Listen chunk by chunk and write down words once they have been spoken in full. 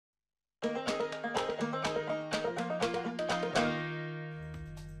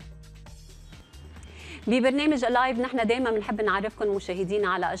ببرنامج اللايف نحن دائما بنحب نعرفكم مشاهدينا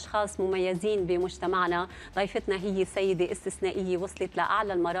على اشخاص مميزين بمجتمعنا. ضيفتنا هي سيده استثنائيه وصلت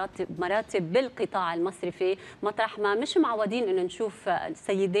لاعلى المراتب بالقطاع المصرفي، مطرح ما مش معودين انه نشوف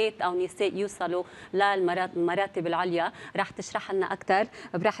سيدات او نساء يوصلوا للمراتب العليا. راح تشرح لنا اكثر.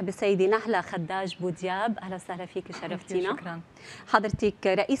 برحب بالسيده نهلا خداج بو دياب، اهلا وسهلا فيك، شرفتينا. شكرا. حضرتك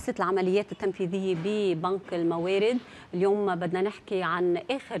رئيسه العمليات التنفيذيه ببنك الموارد. اليوم بدنا نحكي عن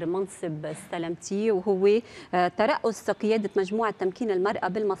اخر منصب استلمتيه، وهو ترأس قياده مجموعه تمكين المراه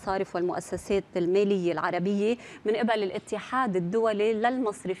بالمصارف والمؤسسات الماليه العربيه من قبل الاتحاد الدولي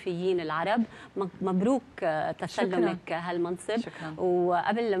للمصرفيين العرب. مبروك تسلمك هالمنصب. شكرا.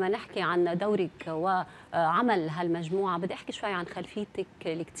 وقبل ما نحكي عن دورك وعمل هالمجموعه بدي احكي شوي عن خلفيتك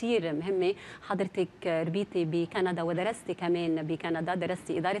اللي كثير مهمه. حضرتك ربيتي بكندا ودرستي كمان بكندا،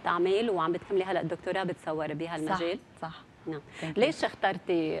 درستي اداره اعمال وعم بتكملي هلا الدكتوراه بتصور بهالمجال. صح. نعم. ليش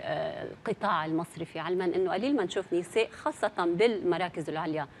اخترتي القطاع المصرفي، علما انه قليل ما نشوف نساء خاصه بالمراكز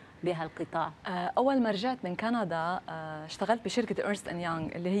العليا بهالقطاع؟ اول ما رجعت من كندا اشتغلت بشركه إرنست أند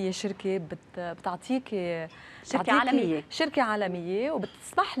يونغ، اللي هي شركه بتعطيكي شركه عالميه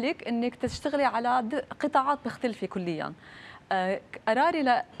وبتسمح لك انك تشتغلي على قطاعات مختلفه كليا.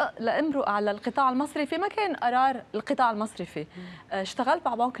 قراري لامرق على القطاع المصرفي ما كان قرار القطاع المصرفي. اشتغلت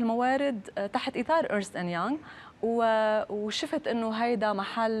مع بنك الموارد تحت اطار إرنست أند يونغ، وشفت انه هيدا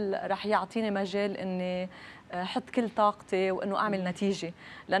محل رح يعطيني مجال اني احط كل طاقتي وانه اعمل نتيجه،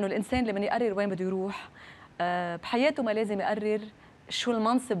 لانه الانسان لما يقرر وين بده يروح بحياته ما لازم يقرر شو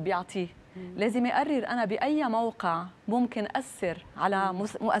المنصب بيعطيه، لازم يقرر انا باي موقع ممكن اثر على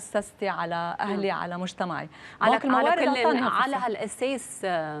مؤسستي، على اهلي، على مجتمعي. على هالاساس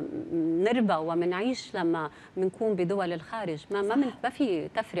نربى ومنعيش لما بنكون بدول الخارج. ما في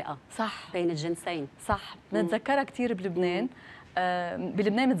تفرقه صح بين الجنسين. صح، بنتذكرها كثير بلبنان.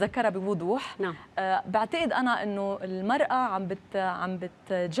 بلبنان متذكرها بوضوح. نعم. بعتقد انا انه المراه عم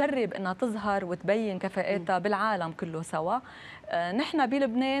بتجرب انها تظهر وتبين كفاءاتها بالعالم كله سوا. نحن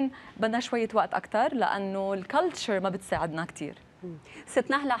بلبنان بدنا شويه وقت اكثر لانه الكالتشر ما بتساعدنا كثير.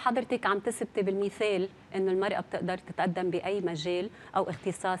 ست نهلة، حضرتك عم تثبتي بالمثال انه المرأة بتقدر تتقدم بأي مجال أو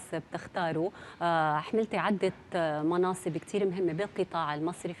اختصاص بتختاره. حملتي عدة مناصب كثير مهمة بالقطاع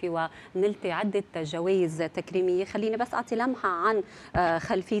المصرفي ونلتي عدة جوائز تكريمية. خليني بس أعطي لمحة عن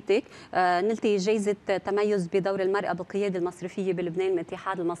خلفيتك. نلتي جائزة تميز بدور المرأة بالقيادة المصرفية بلبنان من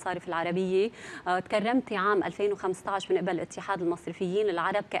اتحاد المصارف العربية. تكرمتي عام 2015 من قبل اتحاد المصرفيين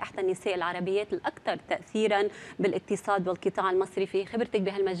العرب كإحدى النساء العربيات الأكثر تأثيرا بالاقتصاد والقطاع المصرفي. خبرتك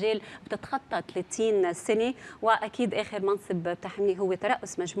بهالمجال بتتخطى 30 سنة، وأكيد آخر منصب بتحمليه هو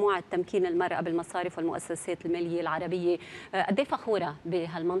ترأس مجموعة تمكين المرأة بالمصارف والمؤسسات المالية العربية. قد ايه فخورة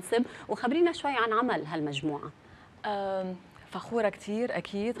بهالمنصب، وخبرينا شوي عن عمل هالمجموعة. فخورة كثير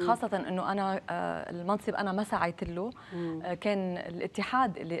أكيد، خاصة أنه أنا المنصب أنا ما سعيت له. كان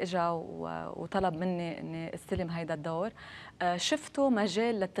الاتحاد اللي إجا وطلب مني أني استلم هيدا الدور. شفته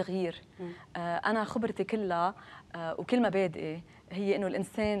مجال للتغيير. أنا خبرتي كلها وكل مبادئي هي انه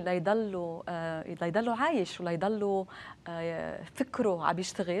الانسان ليضله عايش وليضله فكره عم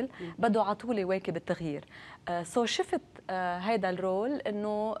يشتغل بده على طول يواكب التغيير. شفت هذا الرول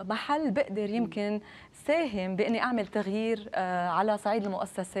انه محل بقدر يمكن ساهم باني اعمل تغيير على صعيد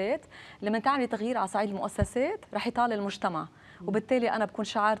المؤسسات. لما تعملي تغيير على صعيد المؤسسات رح يطال المجتمع، وبالتالي انا بكون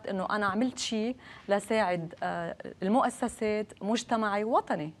شعرت انه انا عملت شيء لساعد المؤسسات، مجتمعي،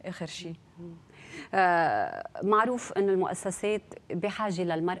 وطني اخر شيء. معروف أن المؤسسات بحاجة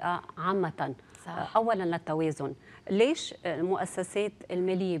للمرأة عامة. أولا للتوازن. ليش المؤسسات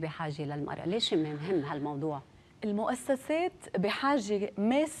المالية بحاجة للمرأة؟ ليش مهم هالموضوع؟ المؤسسات بحاجة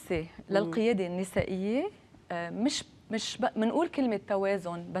ماسة للقيادة النسائية. مش بنقول كلمة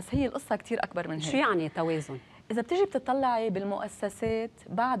توازن، بس هي القصة كتير أكبر من هيك. شو يعني توازن؟ إذا بتيجي بتطلعي بالمؤسسات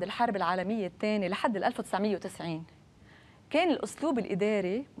بعد الحرب العالمية الثانية لحد 1990 كان الأسلوب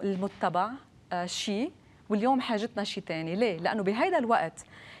الإداري المتبع شيء، واليوم حاجتنا شيء ثاني. ليه؟ لأنه بهذا الوقت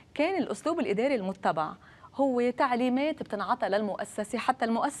كان الأسلوب الإداري المتبع هو تعليمات بتنعطى للمؤسسة حتى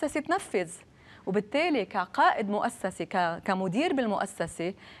المؤسسة تنفذ، وبالتالي كقائد مؤسسة كمدير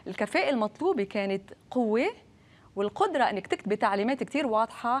بالمؤسسة الكفاءة المطلوبة كانت قوة والقدرة أنك تكتبي تعليمات كتير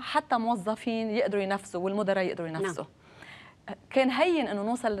واضحة حتى موظفين يقدروا ينفذوا والمدراء يقدروا ينفذوا. كان هين أنه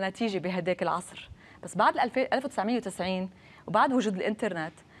نوصل لنتيجة بهداك العصر، بس بعد 1990 وبعد وجود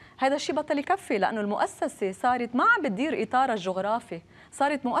الإنترنت هذا الشيء بطل يكفي، لأنه المؤسسة صارت ما عم بتدير إطارها الجغرافي،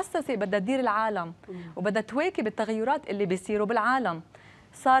 صارت مؤسسة بدها تدير العالم وبدها تواكب التغيرات اللي بيصيروا بالعالم.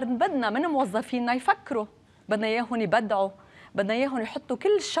 صار بدنا من موظفينا يفكروا، بدنا إياهم يبدعوا، بدنا إياهم يحطوا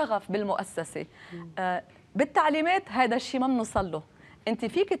كل شغف بالمؤسسة. بالتعليمات هذا الشيء ما بنوصل له. انت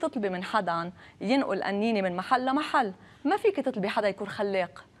فيك تطلبي من حدا ينقل قنينه من محل لمحل، ما فيك تطلبي حدا يكون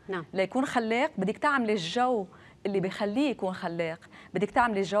خلاق. نعم. ليكون خلاق بدك تعملي الجو اللي بيخليه يكون خلاق، بدك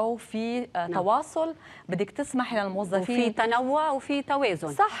تعملي جو في تواصل، بدك تسمحي للموظفين وفي تنوع وفي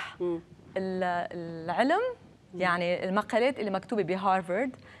توازن. صح. العلم يعني المقالات اللي مكتوبه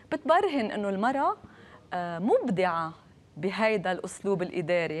بهارفارد بتبرهن انه المراه مبدعه بهيدا الاسلوب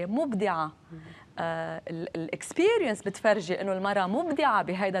الاداري، مبدعه. الاكسبيرينس بتفرجي انه المراه مبدعه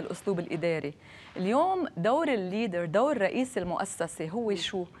بهيدا الاسلوب الاداري. اليوم دور الليدر، دور رئيس المؤسسه هو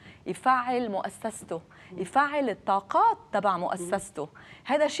شو؟ يفعل مؤسسته، يفعل الطاقات تبع مؤسسته.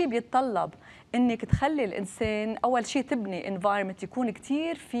 هذا شيء بيتطلب انك تخلي الانسان اول شيء تبني انفايرمنت يكون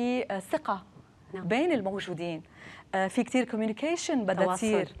كثير في ثقه بين الموجودين، في كثير كوميونيكيشن بدها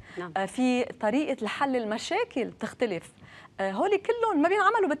تصير، في طريقه الحل المشاكل تختلف. هول كلهم ما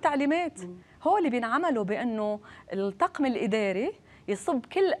بينعملوا بالتعليمات، هول بينعملوا بانه الطاقم الاداري يصب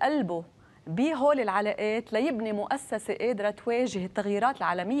كل قلبه بهول العلاقات ليبني مؤسسه قادره تواجه التغييرات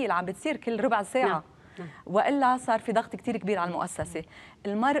العالميه اللي عم بتصير كل ربع ساعه. والا صار في ضغط كثير كبير على المؤسسه.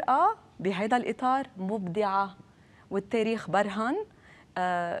 المراه بهذا الاطار مبدعه، والتاريخ برهن.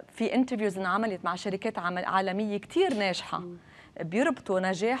 في انترفيوز انعملت مع شركات عالميه كثير ناجحه بيربطوا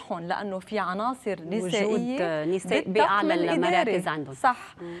نجاحهم لانه في عناصر نسائيه، نساء باعلى المراكز عندهم.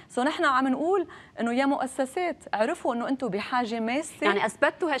 صح. سو نحن عم نقول انه يا مؤسسات عرفوا انه انتم بحاجه ماسه، يعني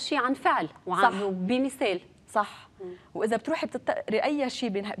اثبتوا هالشيء عن فعل وبمثال. صح. واذا بتروحي بتقري اي شيء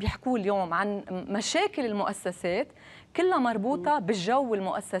بيحكوه اليوم عن مشاكل المؤسسات كلها مربوطه بالجو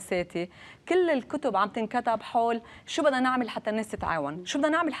المؤسساتي. كل الكتب عم تنكتب حول شو بدنا نعمل حتى الناس تتعاون، شو بدنا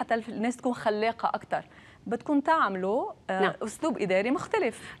نعمل حتى الناس تكون خلاقه اكثر. بدكم تعملوا اسلوب اداري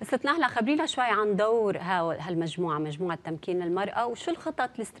مختلف. ست نهلة، خبرينا شوي عن دور هالمجموعه، مجموعه تمكين المراه، وشو الخطط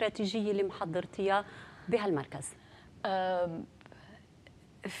الاستراتيجيه اللي محضرتيها بهالمركز؟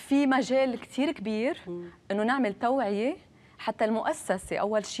 في مجال كثير كبير انه نعمل توعيه حتى المؤسسه.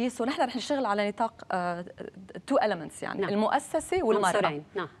 اول شيء نحن رح نشتغل على نطاق تو elements، يعني المؤسسه والمراه.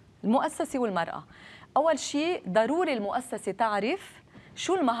 المؤسسه والمراه. اول شيء ضروري المؤسسه تعرف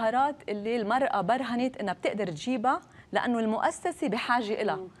شو المهارات اللي المراه برهنت انها بتقدر تجيبها، لانه المؤسسه بحاجه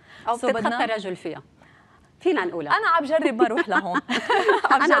لها او بتتخطى الرجل فيها، فينا نقولها. انا عم بجرب بروح لهون.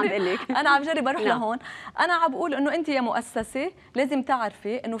 انا عم بقول لك انا عم بجرب اروح لهون. انا عم بقول انه انت يا مؤسسه لازم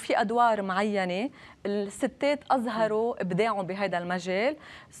تعرفي انه في ادوار معينه الستات اظهروا ابداعهم بهذا المجال.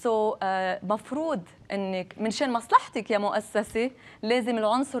 مفروض انك منشان مصلحتك يا مؤسسه لازم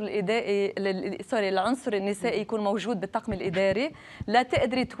العنصر الاداري العنصر النسائي يكون موجود بالطاقم الاداري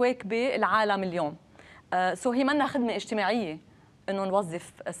لتقدري تواكبي العالم اليوم. هي منا خدمه اجتماعيه انه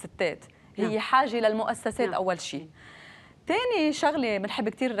نوظف الستات، هي حاجه للمؤسسات. اول شيء. ثاني شغله بنحب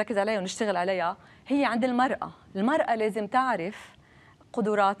كثير نركز عليها ونشتغل عليها هي عند المراه. المراه لازم تعرف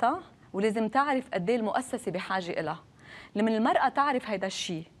قدراتها ولازم تعرف قد ايه المؤسسه بحاجه لها. لما المراه تعرف هذا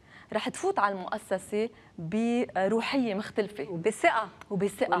الشيء رح تفوت على المؤسسه بروحيه مختلفه وبثقه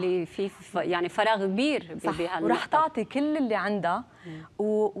واللي في يعني فراغ كبير ورح تعطي كل اللي عندها.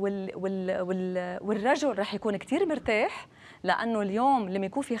 والرجل رح يكون كثير مرتاح، لانه اليوم لما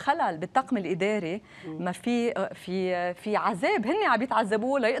يكون في خلل بالطاقم الاداري ما في عذاب هن عم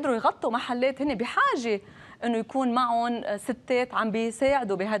يتعذبوا ليقدروا يغطوا محلات هن بحاجه انه يكون معهم ستات عم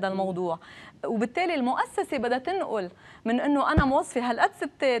بيساعدوا بهذا الموضوع. وبالتالي المؤسسه بدها تنقل من انه انا موظفه هالقد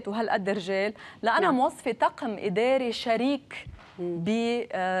ستات وهالقد رجال لانا موظفه طاقم اداري شريك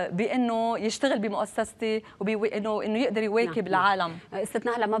بانه يشتغل بمؤسستي وانه يقدر يواكب العالم. ست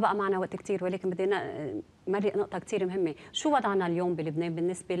نهلة، ما بقى معنا وقت كثير، ولكن بدنا مرق نقطة كثير مهمة. شو وضعنا اليوم بلبنان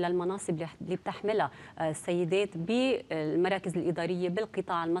بالنسبة للمناصب اللي بتحملها السيدات بالمراكز الإدارية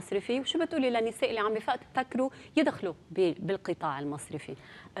بالقطاع المصرفي، وشو بتقولي للنساء اللي عم بفكروا يدخلوا بالقطاع المصرفي؟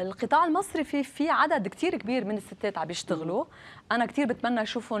 القطاع المصرفي في عدد كثير كبير من الستات عم بيشتغلوا. انا كثير بتمنى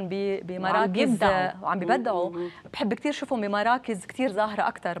اشوفهم بمراكز وعم بيبدعوا. بحب كثير اشوفهم بمراكز كثير ظاهره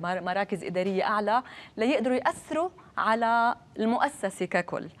اكثر، مراكز اداريه اعلى ليقدروا ياثروا على المؤسسه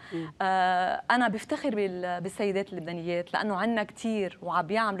ككل. انا بفتخر بالسيدات اللبنانيات لانه عندنا كثير وعم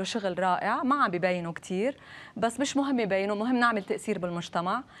بيعملوا شغل رائع، ما عم بيبينوا كثير، بس مش مهم يبينوا، مهم نعمل تاثير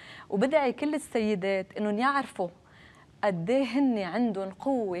بالمجتمع. وبدعي كل السيدات انهم يعرفوا قد ايه هن عندهم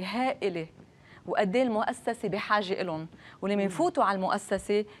قوه هائله وقد ايه المؤسسه بحاجه لهم. ولما يفوتوا على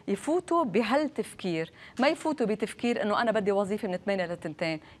المؤسسه يفوتوا بهالتفكير، ما يفوتوا بتفكير انه انا بدي وظيفه من 8 ل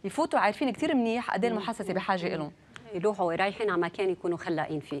 2، يفوتوا عارفين كثير منيح قد ايه المؤسسه بحاجه لهم. يروحوا رايحين على مكان يكونوا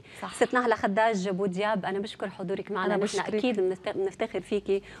خلاقين فيه. صح. ست نهلة خداج ابو دياب، انا بشكر حضورك معنا، نحن اكيد بنفتخر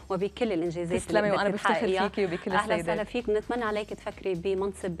فيكي وبكل الانجازات تسلمي، وانا بفتخر فيكي وبكل السيدات. اهلا وسهلا فيك، بنتمنى عليك تفكري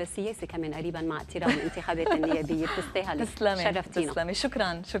بمنصب سياسي كمان قريبا مع اقتراب الانتخابات النيابيه. بتستاهلي. تسلمي شرفتينا. تسلمي،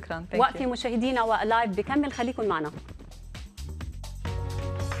 شكرا. وقتي مشاهدينا ولايف بكمل، خليكم معنا.